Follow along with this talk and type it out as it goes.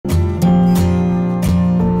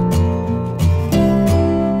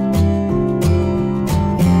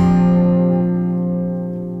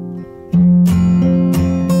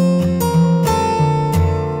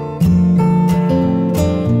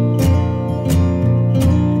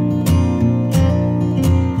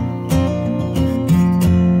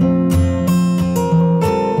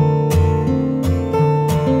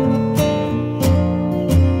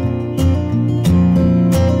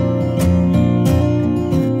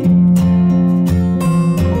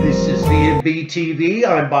BTV.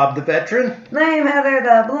 I'm Bob the Veteran. I'm Heather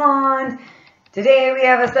the Blonde. Today we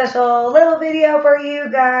have a special little video for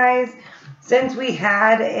you guys. Since we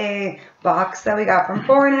had a box that we got from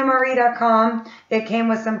foreignmre.com, it came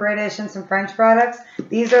with some British and some French products.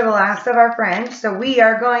 These are the last of our French, so we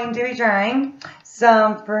are going to be trying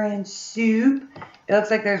some French soup. It looks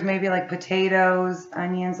like there's maybe like potatoes,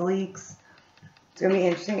 onions, leeks. It's going to be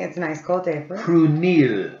interesting. It's a nice cold day for it.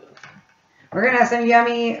 Prunille. We're going to have some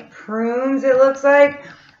yummy prunes, it looks like.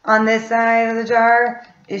 On this side of the jar,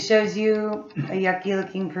 it shows you a yucky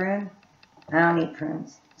looking prune. I don't eat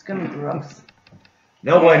prunes. It's going to be gross.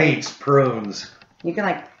 No one eats prunes. You can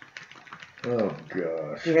like... Oh,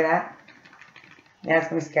 gosh. You hear that? Yeah, it's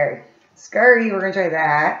going to be scary. Scary, we're going to try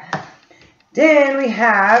that. Then we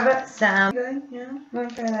have some... Yeah, we're going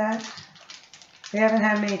to try that. We haven't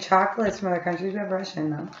had many chocolates from other countries. We have Russian,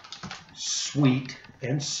 though. Sweet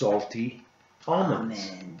and salty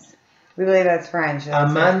almonds. We believe that's French.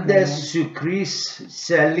 Amanda sucris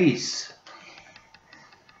salis.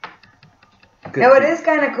 Now, what is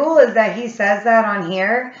kind of cool is that he says that on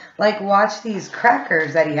here. Like, watch these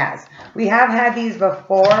crackers that he has. We have had these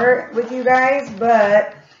before with you guys,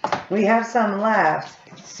 but we have some left.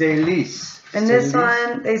 Salis. And this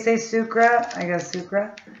one, they say sucra. I guess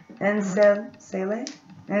sucra. And sele.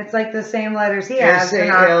 And it's like the same letters he has.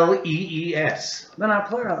 S-A-L-E-E-S. But not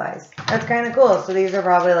pluralized. That's kind of cool. So these are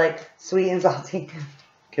probably like sweet and salty.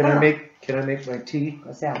 Can I make my tea?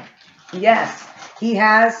 What's that? Yes. He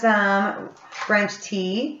has some French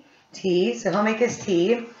tea. So he'll make his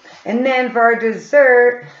tea. And then for our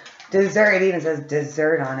dessert, it even says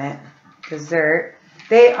dessert on it. Dessert.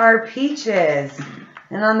 They are peaches.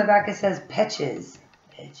 And on the back it says peaches.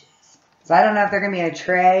 So I don't know if they're going to be in a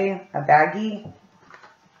tray, a baggie.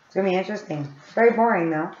 It's going to be interesting. It's very boring,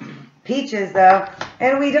 though. Peaches, though.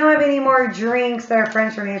 And we don't have any more drinks that are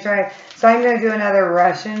French for me to try. So I'm going to do another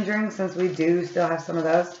Russian drink since we do still have some of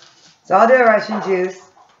those. So I'll do a Russian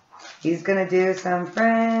juice. He's going to do some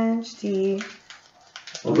French tea.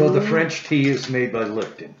 Although the French tea is made by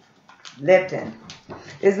Lipton. Lipton.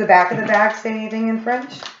 Is the back of the bag say anything in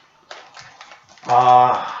French?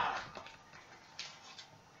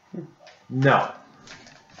 No.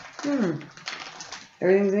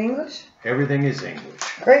 Everything's in English? Everything is English.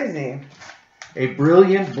 Crazy. A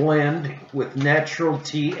brilliant blend with natural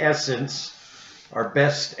tea essence. Our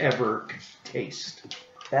best ever taste.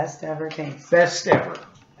 Best ever taste. Best ever.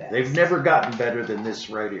 Best. They've never gotten better than this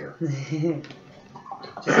right here.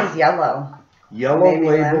 Just says yellow. Yellow Maybe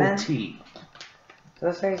label lemon. tea. So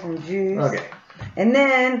let's try some juice. Okay. And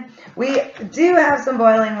then we do have some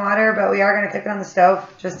boiling water, but we are going to cook it on the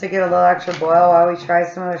stove just to get a little extra boil while we try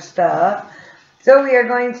some other stuff. So we are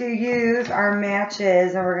going to use our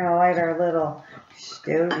matches, and we're going to light our little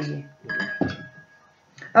stogie.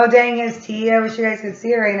 Oh, dang, his tea. I wish you guys could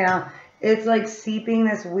see it right now. It's like seeping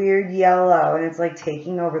this weird yellow, and it's like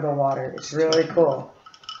taking over the water. It's really cool.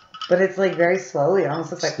 But it's like very slowly. It almost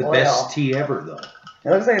looks like oil. It's the best tea ever, though. It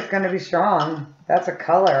looks like it's going to be strong. That's a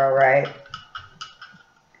color, all right.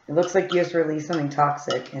 It looks like you just released something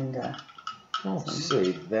toxic into... Don't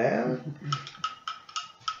say that.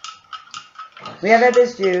 We have had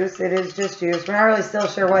this juice. It is just juice. We're not really still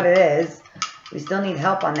sure what it is. We still need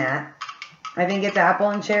help on that. I think it's apple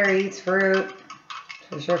and cherry. It's fruit.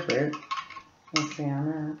 For sure fruit. Let's see on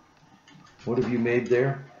that. What have you made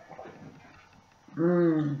there?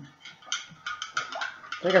 It's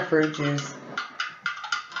like a fruit juice.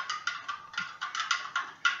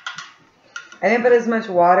 I didn't put as much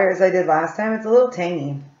water as I did last time. It's a little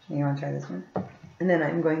tangy. You want to try this one? And then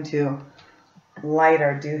I'm going to light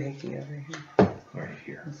our doohickey over here. Right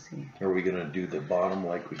here. Let's see. Are we going to do the bottom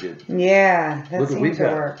like we did? Yeah, that seems to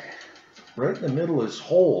work. Right in the middle is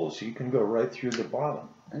holes. You can go right through the bottom.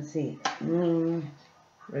 Let's see.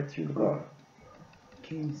 Right through the bottom.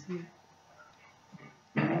 Can you see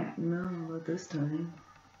it? No, not this time.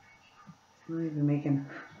 It's not even making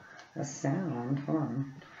a sound. Hold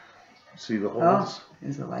on. See the holes? Oh,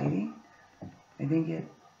 is it lighting? I think it...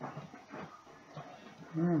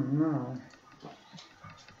 Oh, no.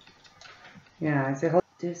 Yeah, it's a whole...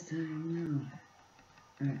 This time,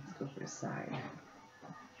 no. Alright, let's go for the side.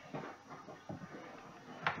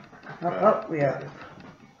 Oh, we have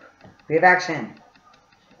action.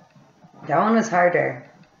 That one was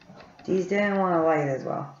harder. These didn't want to light as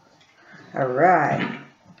well. Alright.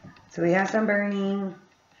 So we have some burning.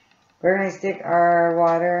 We're going to stick our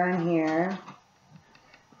water on here.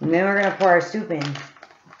 And then we're going to pour our soup in.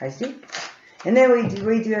 Our soup. And then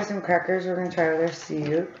we do have some crackers. We're going to try with our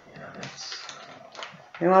soup.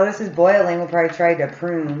 And while this is boiling, we'll probably try the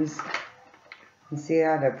prunes. And see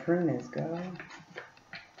how the prunes go.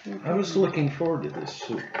 I was looking forward to this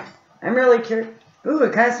soup. I'm really curious. Ooh,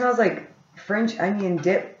 it kind of smells like French onion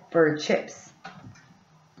dip for chips.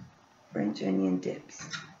 French onion dips.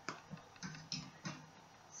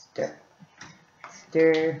 Stir.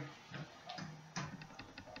 Stir.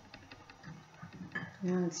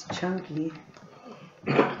 Yeah, it's chunky.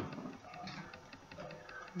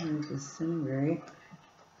 Disintegrate.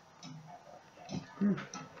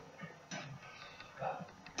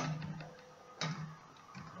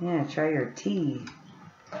 Yeah, try your tea.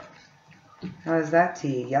 How is that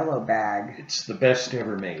tea? Yellow bag. It's the best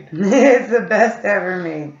ever made. It's the best ever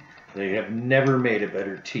made. They have never made a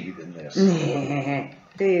better tea than this.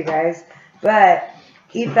 Do you guys? But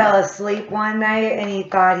he fell asleep one night and he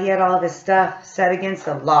thought he had all of his stuff set against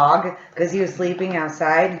a log because he was sleeping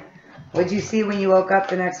outside. What'd you see when you woke up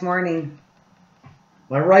the next morning?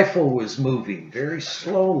 My rifle was moving very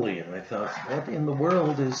slowly, and I thought, what in the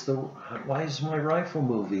world why is my rifle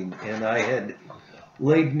moving? And I had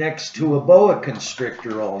laid next to a boa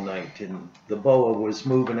constrictor all night, and the boa was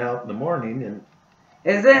moving out in the morning. And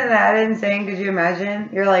isn't that insane? Could you imagine?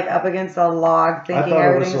 You're like up against a log thinking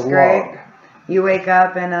everything's great. Log. You wake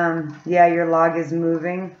up and yeah, your log is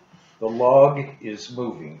moving. The log is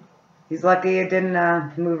moving. He's lucky it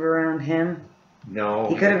didn't move around him. No.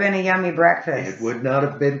 He could have been a yummy breakfast. It would not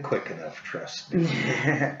have been quick enough, trust me.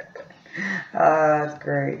 Oh, that's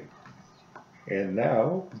great. And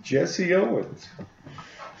now, Jesse Owens.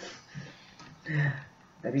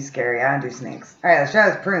 That'd be scary. I don't do snakes. All right, let's try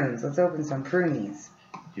those prunes. Let's open some prunies.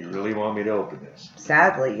 You really want me to open this?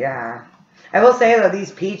 Sadly, yeah. I will say, though,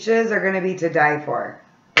 these peaches are going to be to die for.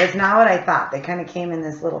 It's not what I thought. They kind of came in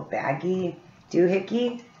this little baggy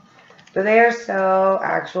doohickey. But they are so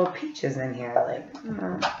actual peaches in here. Like, I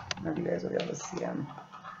don't know if you guys will be able to see them.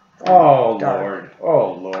 Oh, dark. Lord.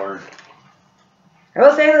 Oh, Lord. I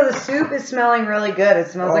will say, though, the soup is smelling really good. It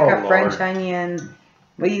smells like a Lord. French onion.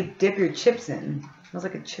 What you dip your chips in. It smells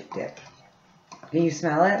like a chip dip. Can you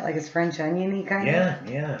smell it? Like it's French onion-y kind of?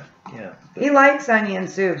 Yeah. He likes onion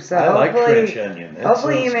soup, so I like hopefully, French onion. That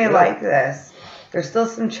hopefully you sounds may good. like this. There's still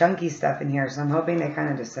some chunky stuff in here, so I'm hoping they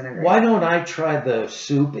kind of disintegrate. Why don't I try the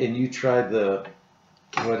soup and you try the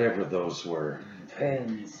whatever those were?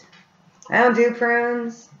 Prunes. I don't do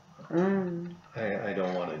prunes. I don't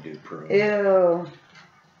want to do prunes. Ew.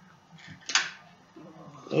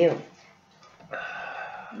 Ew.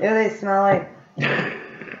 Ew, they smell like...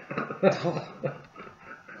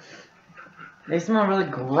 They smell really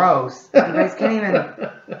gross. You guys can't even...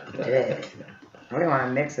 Ugh. What do you want to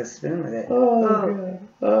mix a spoon with it? Oh,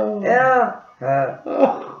 God.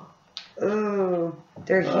 Oh. Ew. Ooh.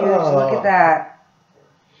 They're huge. Look at that.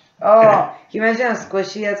 Oh. Can you imagine how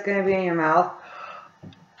squishy that's going to be in your mouth?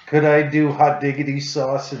 Could I do hot diggity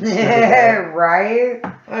sauce instead of that? Right?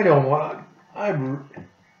 I don't want... Do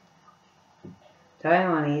I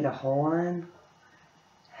want to eat a whole one?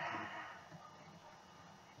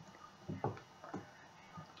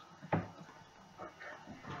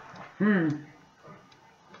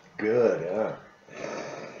 Good,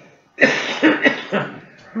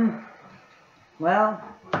 Well,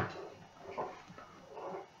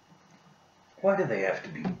 why do they have to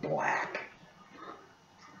be black?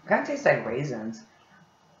 kind of tastes like raisins.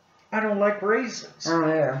 I don't like raisins. Oh,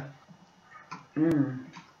 yeah.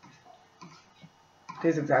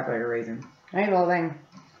 Tastes exactly like a raisin. I ate the whole thing.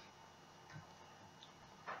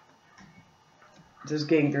 Just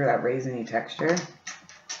getting through that raisiny texture.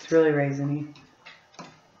 It's really raisiny.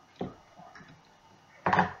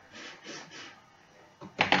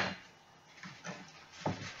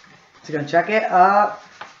 So gonna check it up.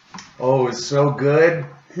 Oh, it's so good.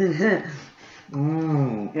 Yeah.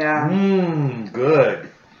 Good.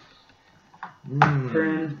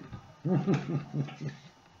 Prune.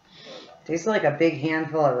 Tastes like a big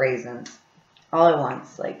handful of raisins. All at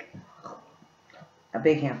once, like a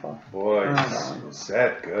big handful. Boy, is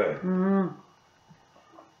that good.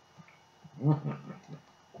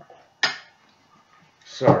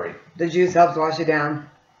 Sorry. The juice helps wash it down.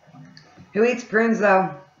 Who eats prunes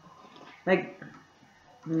though? Like,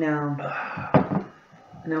 no.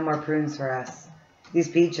 No more prunes for us. These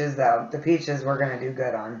peaches though, the peaches we're gonna do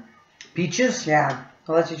good on. Peaches? Yeah,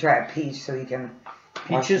 I'll let you try a peach so you can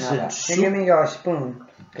Peaches and Here, soup. give me your spoon,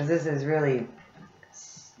 because this is really,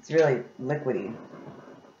 it's really liquidy.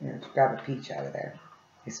 Here, just grab a peach out of there.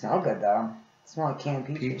 They smell good though. They smell like canned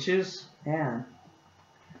peaches. Peaches? Yeah.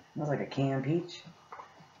 Smells like a canned peach.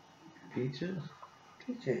 Peaches?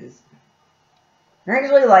 Peaches. I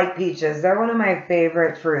actually like peaches. They're one of my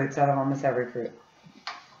favorite fruits out of almost every fruit.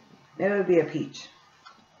 It would be a peach.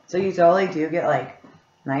 So you totally do get like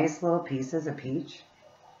nice little pieces of peach.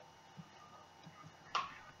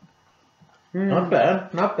 Not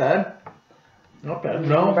bad, not bad. Not bad.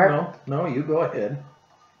 No, you go ahead.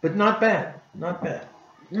 But not bad, not bad.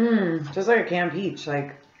 Just like a canned peach,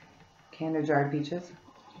 like candied dried peaches.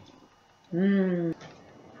 Alright,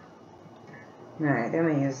 I'm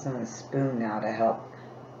going to use some spoon now to help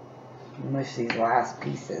mush these last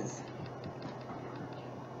pieces.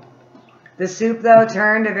 The soup, though,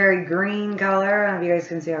 turned a very green color. I don't know if you guys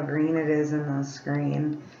can see how green it is in the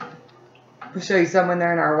screen. We'll show you some when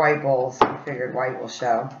they're in our white bowls. I figured white will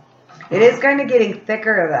show. It is kind of getting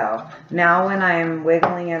thicker, though. Now when I'm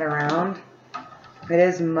wiggling it around, it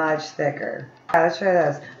is much thicker. Yeah, let's try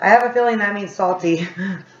this. I have a feeling that means salty.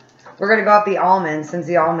 We're going to go off the almonds, since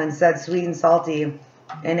the almonds said sweet and salty.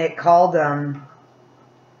 And it called them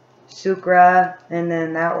sucra, and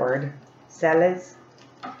then that word. Sales.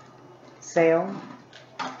 Sale.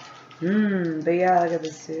 But yeah, look at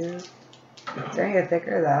the soup. It's starting to get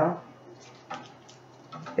thicker, though.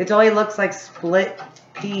 It totally looks like split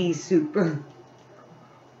pea soup.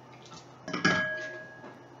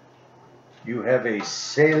 You have a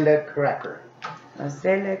Sela cracker. A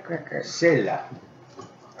Sela cracker. Sela.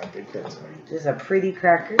 I think that's how you do it. Just a pretty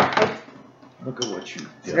cracker. Look at what you did.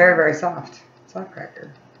 It's very, very soft. Soft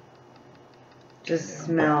cracker. Just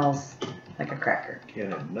smells like a cracker.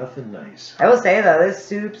 Can't have nothing nice. I will say, though, this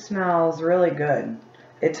soup smells really good.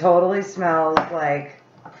 It totally smells like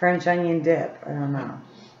French onion dip. I don't know.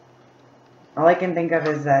 All I can think of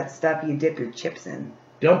is that stuff you dip your chips in.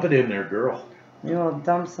 Dump it in there, girl. You will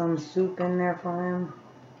dump some soup in there for him.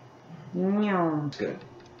 Yum. Good.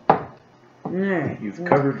 Alright. You've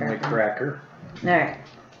covered my cracker. Alright.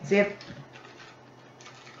 See if...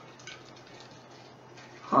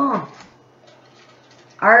 Huh.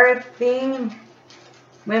 Our thing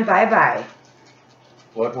went bye-bye.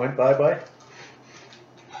 What went bye-bye?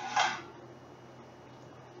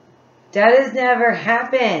 That has never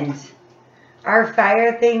happened. Our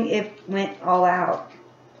fire thing, it went all out.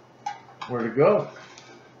 Where'd it go?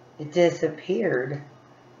 It disappeared.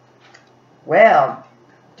 Well,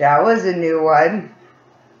 that was a new one.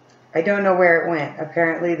 I don't know where it went.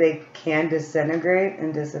 Apparently they can disintegrate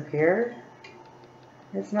and disappear.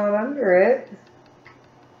 It's not under it.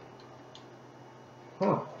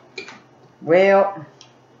 Huh. Well,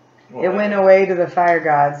 it went away to the fire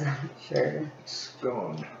gods. Sure. It's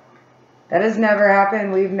gone. That has never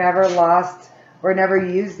happened. We've never lost or never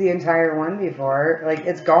used the entire one before. Like,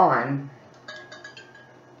 it's gone.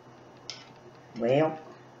 Well.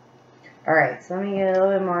 Alright, so let me get a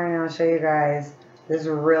little bit more and I'll show you guys this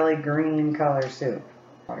really green color soup.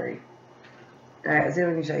 Watery. Alright, let's see if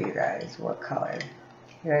we can show you guys what color.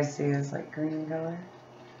 You guys see this, like, green color?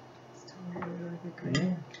 It's totally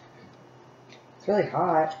green. It's really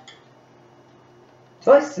hot. It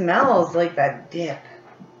really smells like that dip.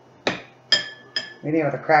 Maybe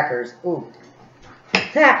with the crackers. Ooh.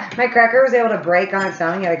 My cracker was able to break on its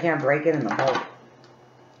own, yet I can't break it in the bowl.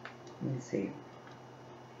 Let me see.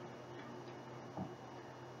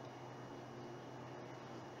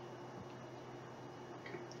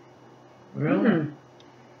 Really?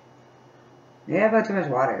 Yeah, about too much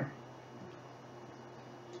water.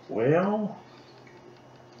 Well,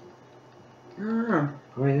 What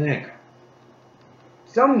what do you think?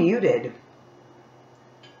 So muted.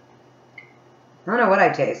 I don't know what I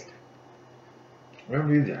taste. I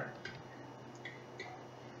don't either.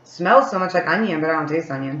 Smells so much like onion, but I don't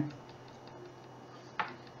taste onion.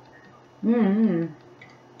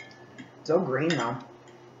 So green though.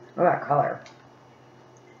 Look at that color.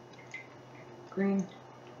 Green.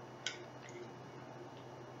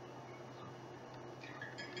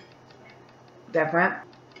 Different?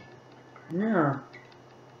 No.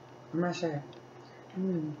 I'm not sure.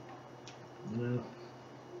 No.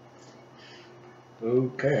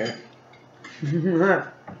 Okay. Ugh.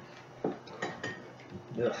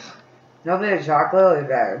 Hopefully the chocolate will be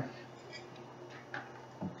better.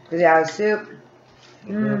 Cause yeah, the soup.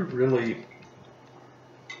 I'm not really.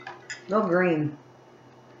 No green.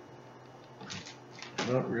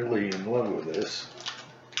 Not really in love with this.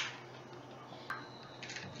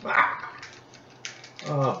 Ah.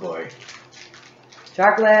 Oh boy.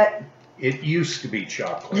 Chocolate. It used to be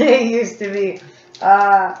chocolate. It used to be.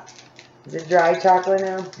 Is it dry chocolate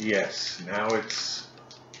now? Yes. Now it's.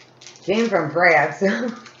 Came from France.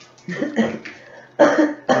 There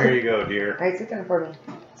you go, dear. Alright, sit down for me.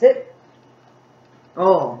 Sit.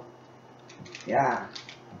 Oh. Yeah.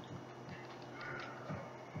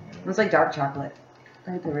 It's like dark chocolate.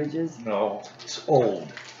 Right, the ridges. No, it's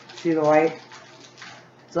old. See the white?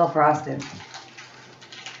 It's all frosted.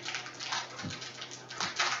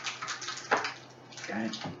 Got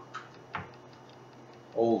it.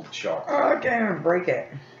 Old chocolate. Oh, I can't even break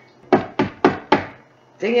it.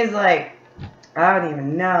 Thing is, like, I don't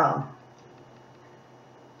even know.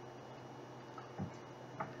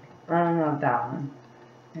 I don't know if that one.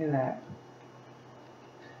 Look at that.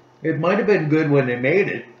 It might have been good when they made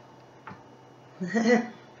it.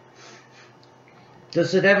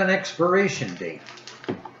 Does it have an expiration date?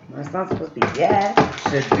 Well, it's not supposed to be yet.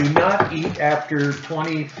 It said do not eat after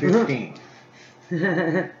 2015.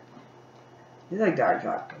 You like dark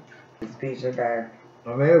chocolate. These peaches are better.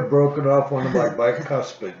 I may have broken off one of my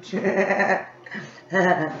bicuspids.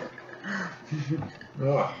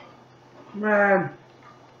 Oh,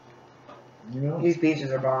 you know. These peaches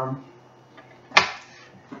are bomb.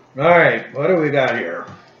 All right, what do we got here?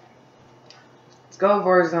 Let's go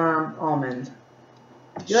for some almonds.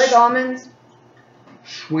 Do you like almonds?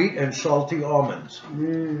 Sweet and salty almonds.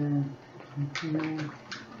 Do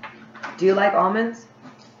you like almonds?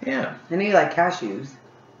 Yeah. I know you like cashews.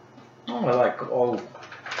 Oh, I like all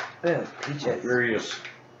Ew, peaches. various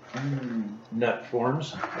nut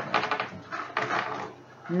forms.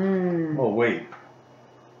 Oh, wait.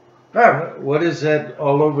 Oh. What is that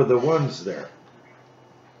all over the ones there?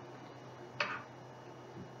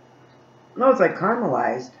 No, it's like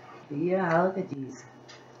caramelized. Yeah, look at these.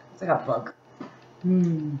 It's like a bug.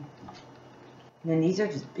 And these are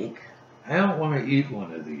just big. I don't want to eat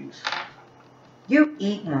one of these. You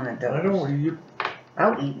eat one of those. I don't want to.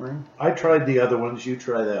 I'll eat one. I tried the other ones. You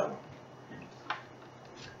try that one.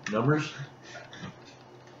 Numbers?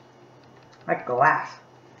 Like glass.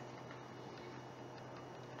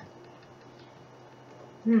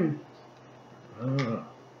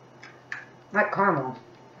 Like caramel.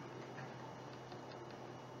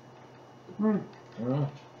 Well,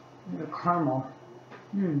 The caramel.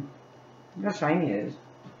 How shiny it is.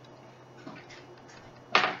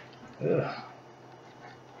 ugh.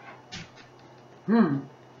 Do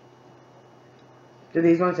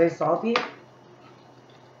these ones taste salty?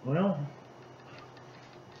 Well,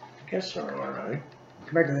 I guess they're all right.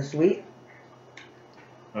 Compared to the sweet?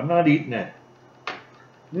 I'm not eating it.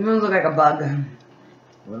 These ones look like a bug. I'm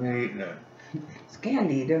not eating it. It's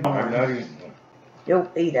candy, dude. I'm not eating it. You'll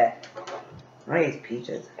eat it. I eat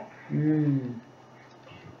peaches.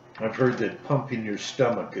 I've heard that pumping your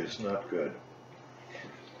stomach is not good.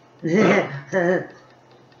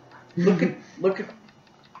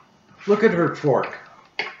 Look at her fork.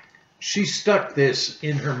 She stuck this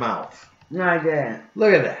in her mouth. No, I didn't.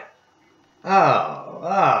 Look at that.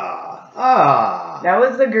 That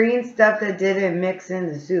was the green stuff that didn't mix in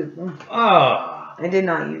the soup. I did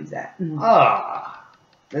not use that. Isn't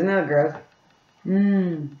that gross?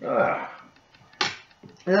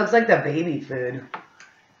 It looks like the baby food.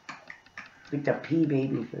 Like the pea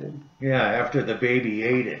baby food. Yeah, after the baby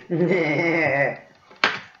ate it.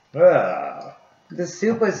 The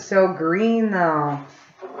soup was so green though.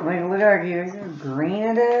 Like, look at you see how green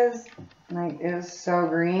it is? Like, it was so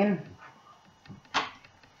green.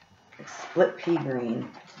 Like split pea green.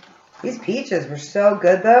 These peaches were so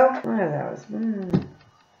good though. Look at those.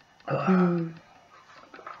 I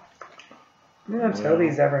don't know if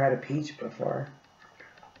Toby's ever had a peach before.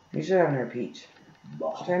 You should have another peach.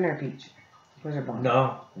 Try another peach. Where's your bone?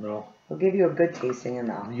 No. We'll give you a good tasting in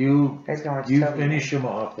mouth. You guys gonna watch you Toby finish them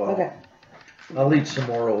off. Okay. I'll eat some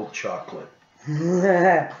more old chocolate.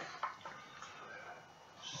 These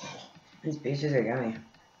peaches are yummy.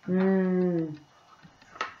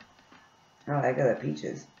 I like the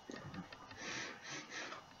peaches.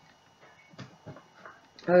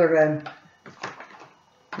 Those are good.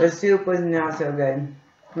 The soup was not so good.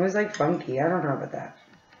 It was like funky. I don't know about that.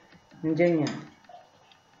 Virginia.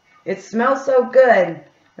 It smells so good.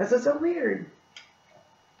 That's what's so weird.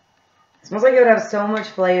 It smells like it would have so much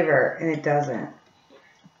flavor, and it doesn't.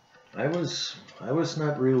 I was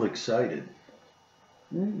not real excited.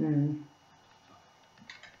 Couldn't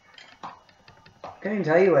even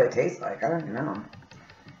tell you what it tastes like. I don't even know.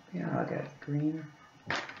 Yeah, look at it. Green.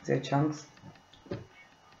 Is there chunks?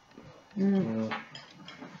 It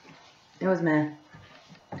was meh.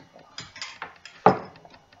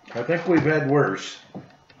 I think we've had worse.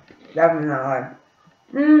 Definitely not.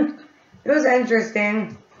 It was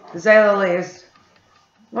interesting, to say the least.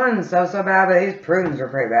 Wasn't so bad, but these prunes were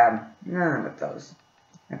pretty bad. None of those.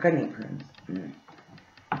 I couldn't eat prunes.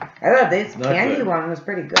 I thought this candy one was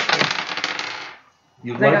pretty good.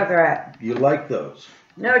 You You like those?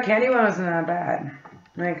 No, the candy one wasn't that bad.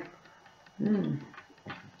 Like,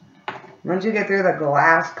 once you get through the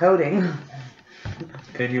glass coating.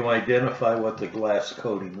 Can you identify what the glass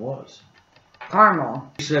coating was?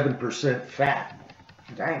 Caramel. 7% fat.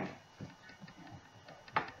 Dang.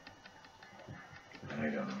 I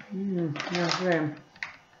don't know. Yeah,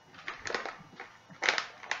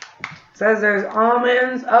 it's Says there's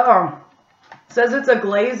almonds. Oh, says it's a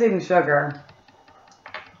glazing sugar.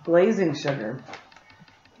 Glazing sugar.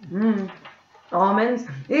 Almonds.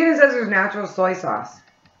 It even says there's natural soy sauce.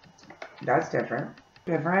 That's different.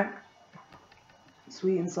 Different.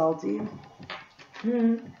 Sweet and salty.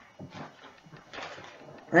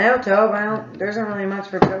 Well, Toby, there isn't really much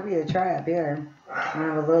for Toby to try up here. I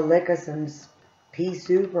have a little lick of some pea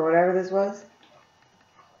soup or whatever this was.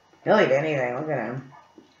 He'll eat anything. Look at him.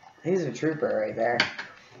 He's a trooper right there.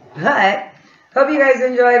 But, hope you guys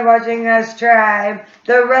enjoyed watching us try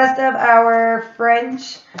the rest of our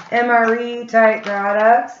French MRE type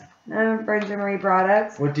products. French MRE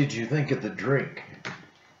products. What did you think of the drink?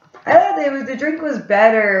 I thought the drink was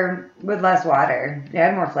better with less water. It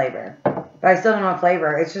had more flavor. But I still don't know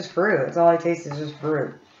flavor. It's just fruit. It's all I taste is just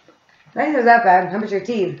fruit. I think it was that bad. How about your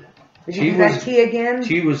tea? Did you do that tea again?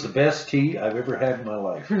 Tea was the best tea I've ever had in my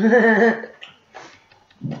life.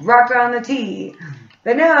 Rocked on the tea.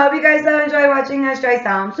 But no, I hope you guys enjoyed watching us try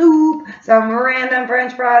some soup, some random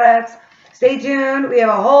French products. Stay tuned. We have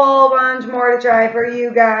a whole bunch more to try for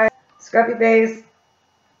you guys. Scruffy face.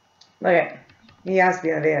 Look at, he has to be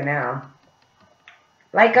in the video now.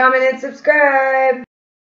 Like, comment, and subscribe.